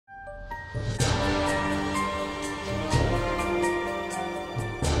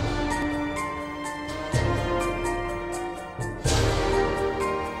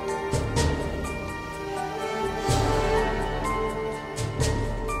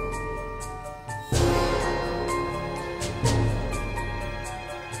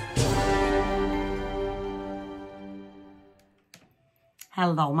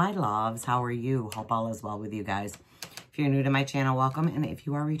Hello, my loves. How are you? Hope all is well with you guys. If you're new to my channel, welcome. And if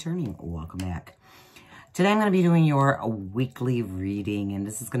you are returning, welcome back. Today, I'm going to be doing your weekly reading. And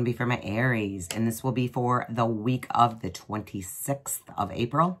this is going to be for my Aries. And this will be for the week of the 26th of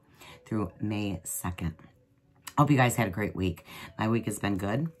April through May 2nd. Hope you guys had a great week. My week has been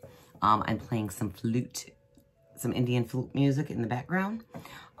good. I'm playing some Indian flute music in the background.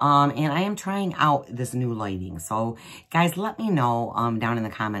 And I am trying out this new lighting. So guys, let me know down in the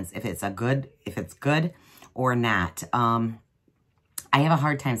comments if it's good or not. I have a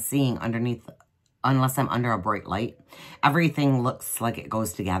hard time seeing underneath unless I'm under a bright light. Everything looks like it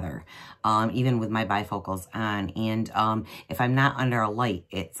goes together. Even with my bifocals on. And if I'm not under a light,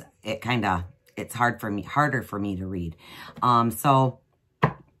 it's harder for me to read. So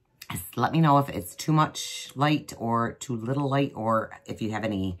let me know if it's too much light or too little light, or if you have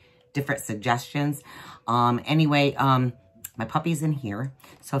any different suggestions. Anyway, my puppy's in here.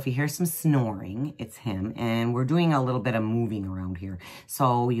 So if you hear some snoring, it's him. And we're doing a little bit of moving around here.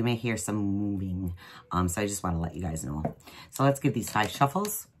 So you may hear some moving. So I just want to let you guys know. So let's give these 5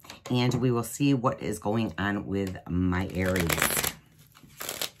 shuffles. And we will see what is going on with my Aries.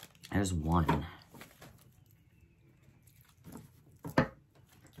 There's 1.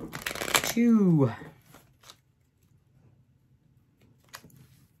 2.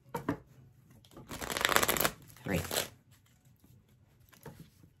 3.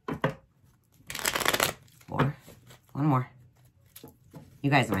 4. 1 more. You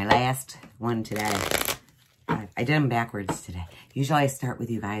guys are my last one today. I did them backwards today. Usually I start with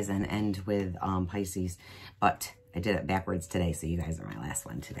you guys and end with Pisces, but I did it backwards today, so you guys are my last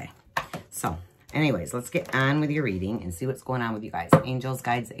one today. So, anyways, let's get on with your reading and see what's going on with you guys. Angels,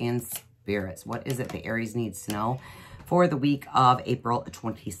 guides, and spirits. What is it the Aries needs to know for the week of April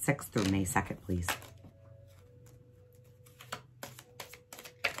 26th through May 2nd, please?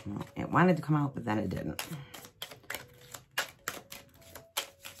 Well, it wanted to come out, but then it didn't.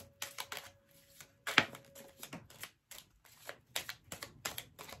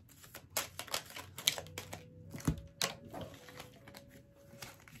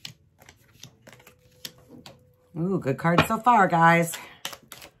 Ooh, good card so far, guys.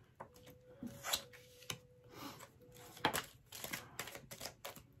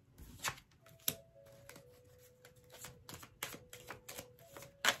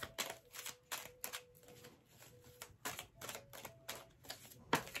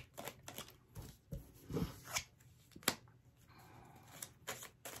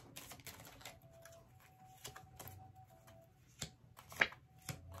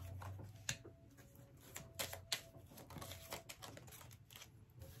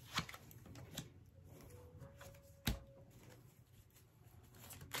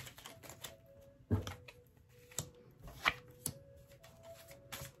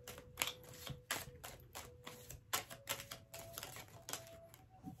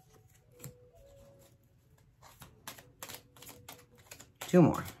 Two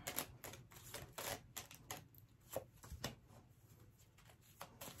more.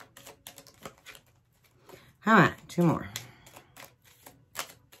 Come on, 2 more.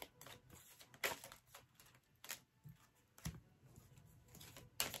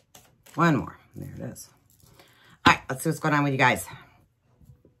 One more. There it is. All right, let's see what's going on with you guys.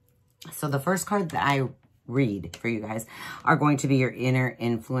 So the first card that I read for you guys are going to be your inner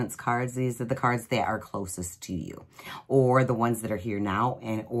influence cards. These are the cards that are closest to you, or the ones that are here now,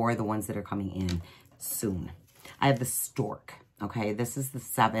 or the ones that are coming in soon. I have the stork. Okay, this is the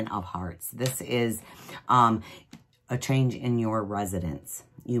 7 of hearts. This is a change in your residence.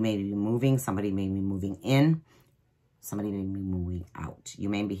 You may be moving. Somebody may be moving in. Somebody may be moving out. You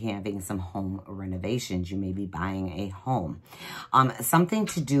may be having some home renovations. You may be buying a home. Something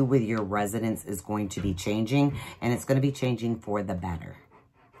to do with your residence is going to be changing, and it's going to be changing for the better.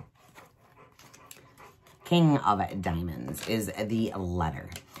 King of Diamonds is the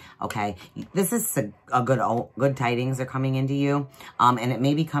letter. Okay, this is a good tidings are coming into you, and it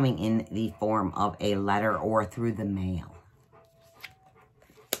may be coming in the form of a letter or through the mail.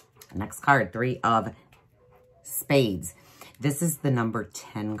 Next card, 3 of Spades. This is the number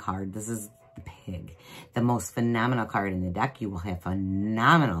 10 card. This is the Pig. The most phenomenal card in the deck. You will have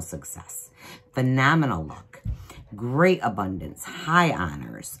phenomenal success, phenomenal luck, great abundance, high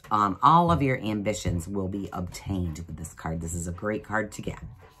honors. All of your ambitions will be obtained with this card. This is a great card to get.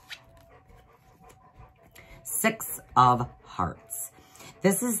 6 of Hearts.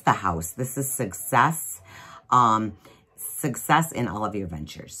 This is the house. This is success. Success in all of your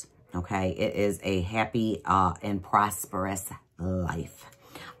ventures. Okay, it is a happy and prosperous life.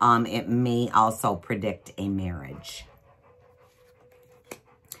 It may also predict a marriage.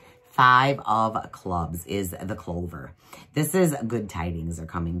 5 of Clubs is the Clover. This is good tidings are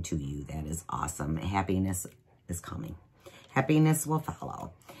coming to you. That is awesome. Happiness is coming. Happiness will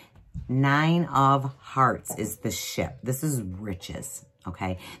follow. 9 of Hearts is the Ship. This is riches,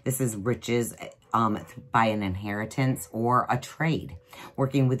 okay? This is riches by an inheritance or a trade.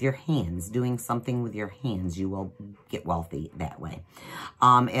 Working with your hands, doing something with your hands, you will get wealthy that way.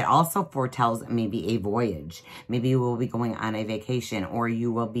 It also foretells maybe a voyage. Maybe you will be going on a vacation, or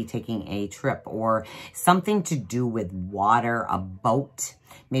you will be taking a trip, or something to do with water, a boat,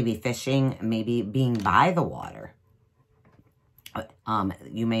 maybe fishing, maybe being by the water.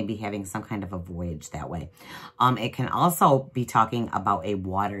 You may be having some kind of a voyage that way. It can also be talking about a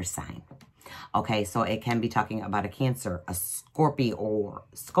water sign. Okay, so it can be talking about a Cancer, a Scorpio, or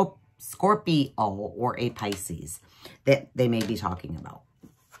a Pisces that they may be talking about.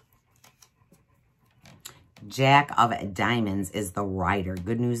 Jack of Diamonds is the Rider.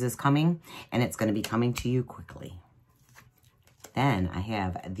 Good news is coming, and it's going to be coming to you quickly. Then I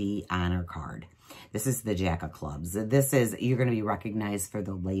have the Honor card. This is the Jack of Clubs. This is, you're going to be recognized for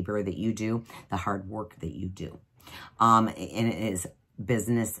the labor that you do, the hard work that you do. And it is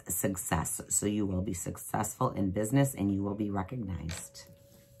business success. So you will be successful in business and you will be recognized.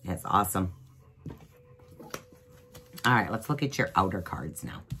 That's awesome. All right, let's look at your outer cards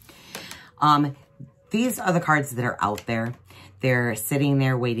now. These are the cards that are out there. They're sitting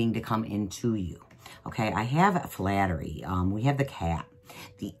there waiting to come into you. Okay, I have Flattery. We have the Cat.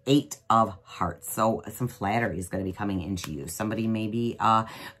 The 8 of Hearts. So some flattery is going to be coming into you. Somebody may be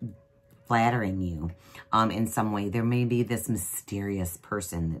flattering you in some way. There may be this mysterious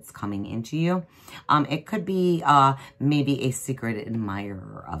person that's coming into you. It could be maybe a secret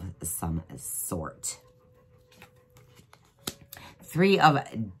admirer of some sort. 3 of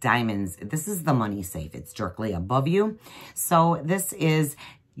Diamonds. This is the money safe. It's directly above you. So this is...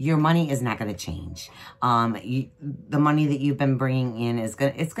 your money is not going to change. The money that you've been bringing in is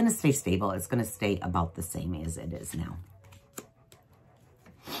it's going to stay stable. It's going to stay about the same as it is now.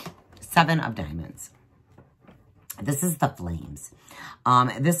 7 of Diamonds. This is the Flames.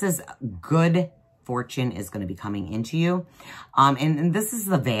 This is good fortune is going to be coming into you. And this is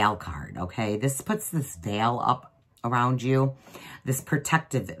the Veil card, okay? This puts this veil up around you, this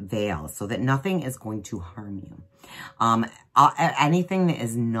protective veil, so that nothing is going to harm you. Anything that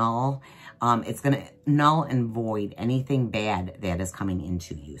is null, it's going to null and void anything bad that is coming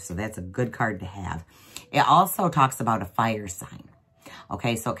into you. So that's a good card to have. It also talks about a fire sign.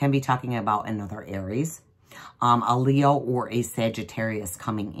 Okay, so it can be talking about another Aries, a Leo or a Sagittarius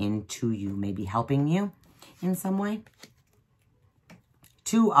coming into you, maybe helping you in some way.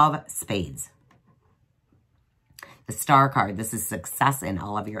 2 of Spades. The Star card, this is success in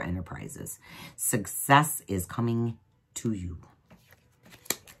all of your enterprises. Success is coming to you.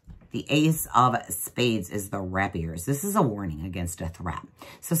 The Ace of Spades is the Rapiers. This is a warning against a threat.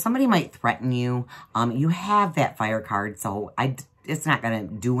 So somebody might threaten you. You have that Fire card, so it's not going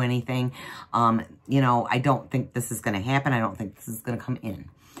to do anything. You know, I don't think this is going to happen. I don't think this is going to come in.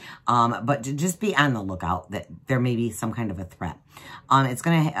 But just be on the lookout that there may be some kind of a threat. It's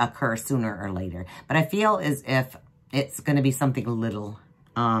going to occur sooner or later. But I feel as if it's going to be something little,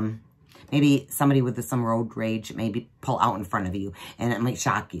 maybe somebody with some road rage maybe pull out in front of you and it might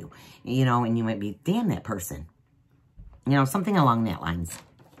shock you, you know, and you might be, damn that person, you know, something along that lines.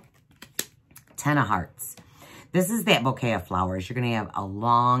 10 of Hearts. This is that bouquet of flowers. You're going to have a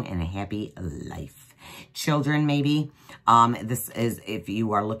long and a happy life. Children, maybe. This is, if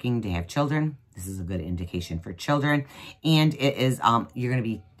you are looking to have children, this is a good indication for children. And it is, you're going to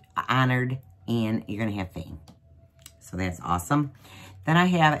be honored and you're going to have fame. So that's awesome. Then I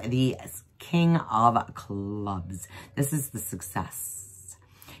have the King of Clubs. This is the success.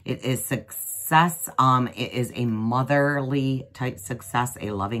 It is success. It is a motherly type success,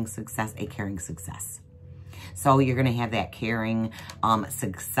 a loving success, a caring success. So you're going to have that caring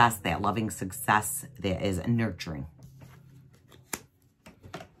success, that loving success that is nurturing.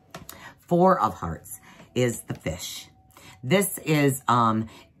 4 of Hearts is the Fish. This is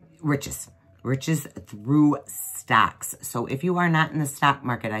riches. Riches through stocks. So if you are not in the stock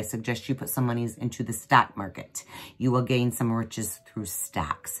market, I suggest you put some monies into the stock market. You will gain some riches through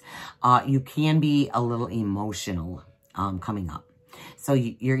stocks. You can be a little emotional coming up. So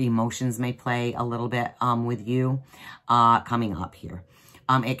your emotions may play a little bit with you coming up here.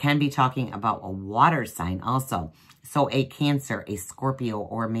 It can be talking about a water sign also. So a Cancer, a Scorpio,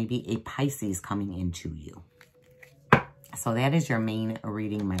 or maybe a Pisces coming into you. So that is your main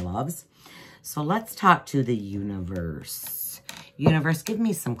reading, my loves. So let's talk to the universe. Universe, give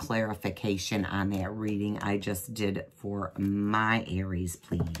me some clarification on that reading I just did for my Aries,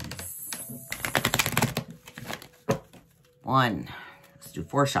 please. One. Let's do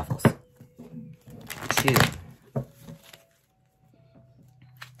 4 shuffles. 2.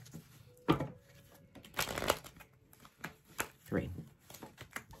 3.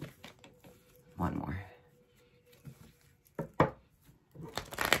 1 more.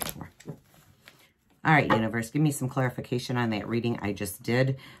 4. All right, universe, give me some clarification on that reading I just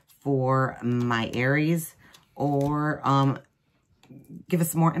did for my Aries, or give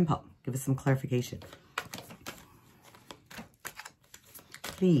us some more info. Give us some clarification.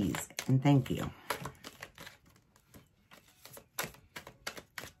 Please and thank you.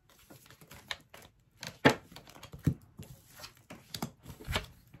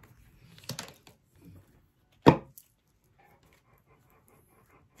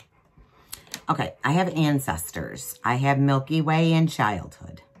 Okay, I have ancestors. I have Milky Way and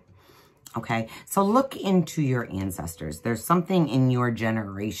childhood. Okay, so look into your ancestors. There's something in your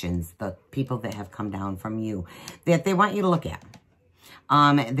generations, the people that have come down from you, that they want you to look at.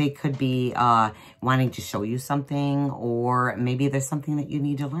 They could be wanting to show you something, or maybe there's something that you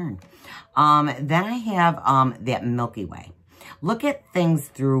need to learn. Then I have that Milky Way. Look at things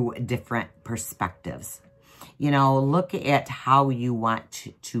through different perspectives. You know, look at how you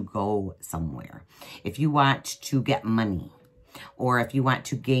want to go somewhere. If you want to get money, or if you want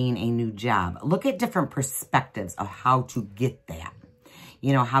to gain a new job, look at different perspectives of how to get that.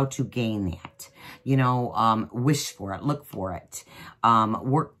 You know, how to gain that. You know, wish for it, look for it,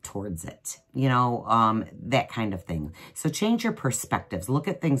 work towards it, you know, that kind of thing. So change your perspectives. Look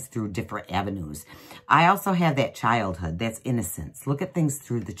at things through different avenues. I also have that childhood, that's innocence. Look at things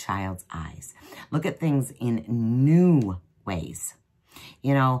through the child's eyes. Look at things in new ways.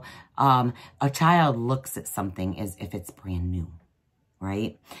 You know, a child looks at something as if it's brand new,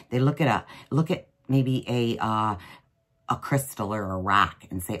 right? They look at maybe a crystal or a rock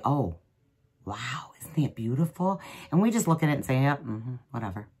and say, oh, wow, isn't that beautiful? And we just look at it and say, yep,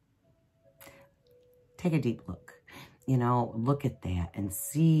 whatever. Take a deep look. You know, look at that and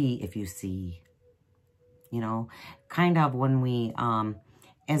see if you see, you know, kind of when we,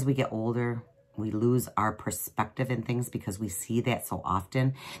 as we get older, we lose our perspective in things because we see that so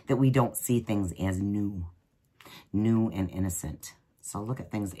often that we don't see things as new and innocent. So look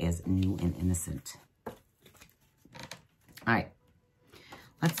at things as new and innocent. All right.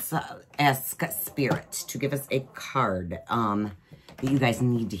 Let's ask Spirit to give us a card that you guys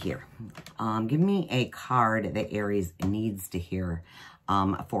need to hear. Give me a card that Aries needs to hear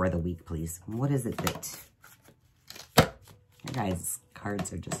for the week, please. What is it that... You guys,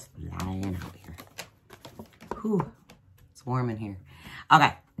 cards are just flying out here. Whew, it's warm in here.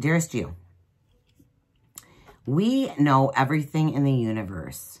 Okay, dearest you. We know everything in the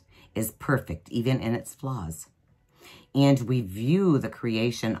universe is perfect, even in its flaws. And we view the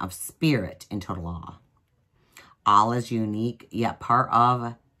creation of spirit in total awe. All is unique, yet part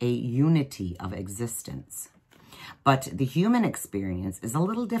of a unity of existence. But the human experience is a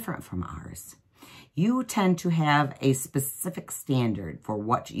little different from ours. You tend to have a specific standard for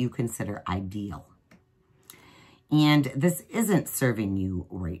what you consider ideal. And this isn't serving you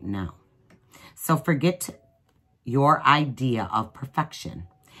right now. So forget your idea of perfection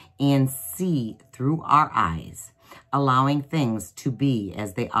and see through our eyes, allowing things to be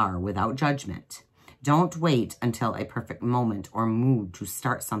as they are without judgment. Don't wait until a perfect moment or mood to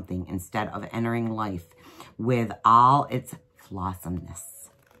start something instead of entering life with all its flawsomeness.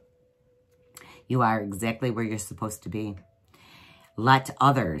 You are exactly where you're supposed to be. Let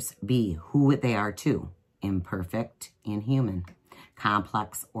others be who they are too, imperfect and human,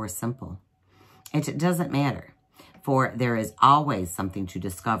 complex or simple. It doesn't matter, for there is always something to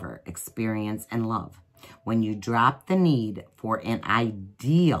discover, experience, and love. When you drop the need for an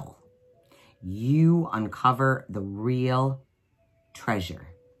ideal, you uncover the real treasure,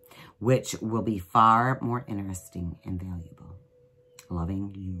 which will be far more interesting and valuable.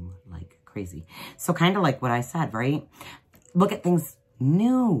 Loving you like crazy. So kind of like what I said, right? Look at things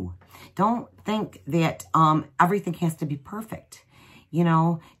new. Don't think that everything has to be perfect. You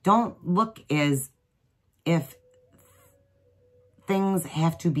know, don't look as if things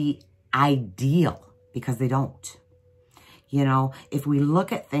have to be ideal, because they don't. You know, if we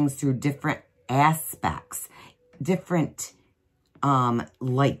look at things through different aspects, different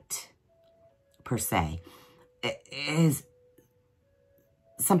light, per se, it is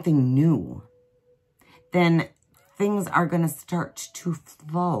something new, then things are going to start to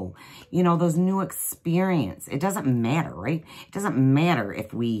flow. You know, those new experience. It doesn't matter, right? It doesn't matter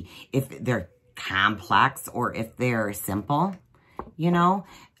if they're complex or if they're simple. You know,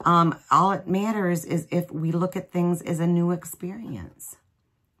 all it matters is if we look at things as a new experience,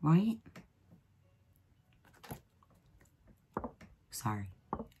 right? Sorry,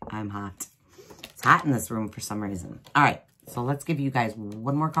 I'm hot. It's hot in this room for some reason. All right, so let's give you guys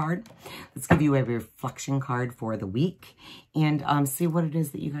one more card. Let's give you a reflection card for the week and see what it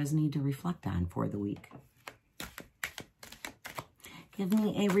is that you guys need to reflect on for the week. Give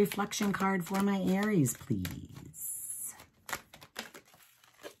me a reflection card for my Aries, please.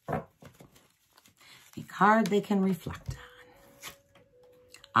 A card they can reflect on.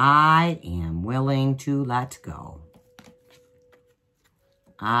 I am willing to let go.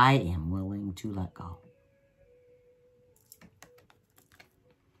 I am willing to let go.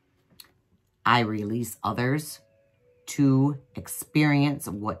 I release others to experience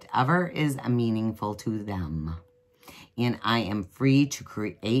whatever is meaningful to them. And I am free to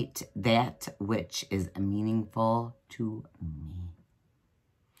create that which is meaningful to me.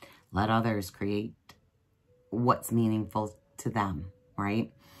 Let others create what's meaningful to them,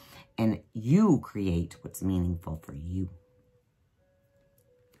 right? And you create what's meaningful for you.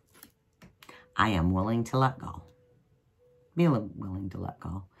 I am willing to let go. Be willing to let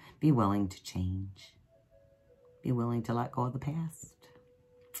go. Be willing to change. Be willing to let go of the past.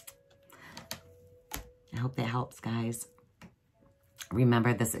 I hope that helps, guys.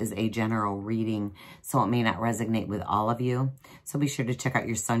 Remember, this is a general reading, so it may not resonate with all of you. So be sure to check out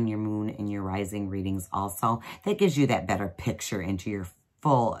your sun, your moon, and your rising readings also. That gives you that better picture into your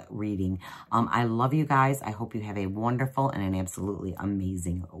full reading. I love you guys. I hope you have a wonderful and an absolutely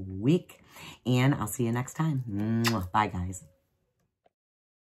amazing week. And I'll see you next time. Bye, guys.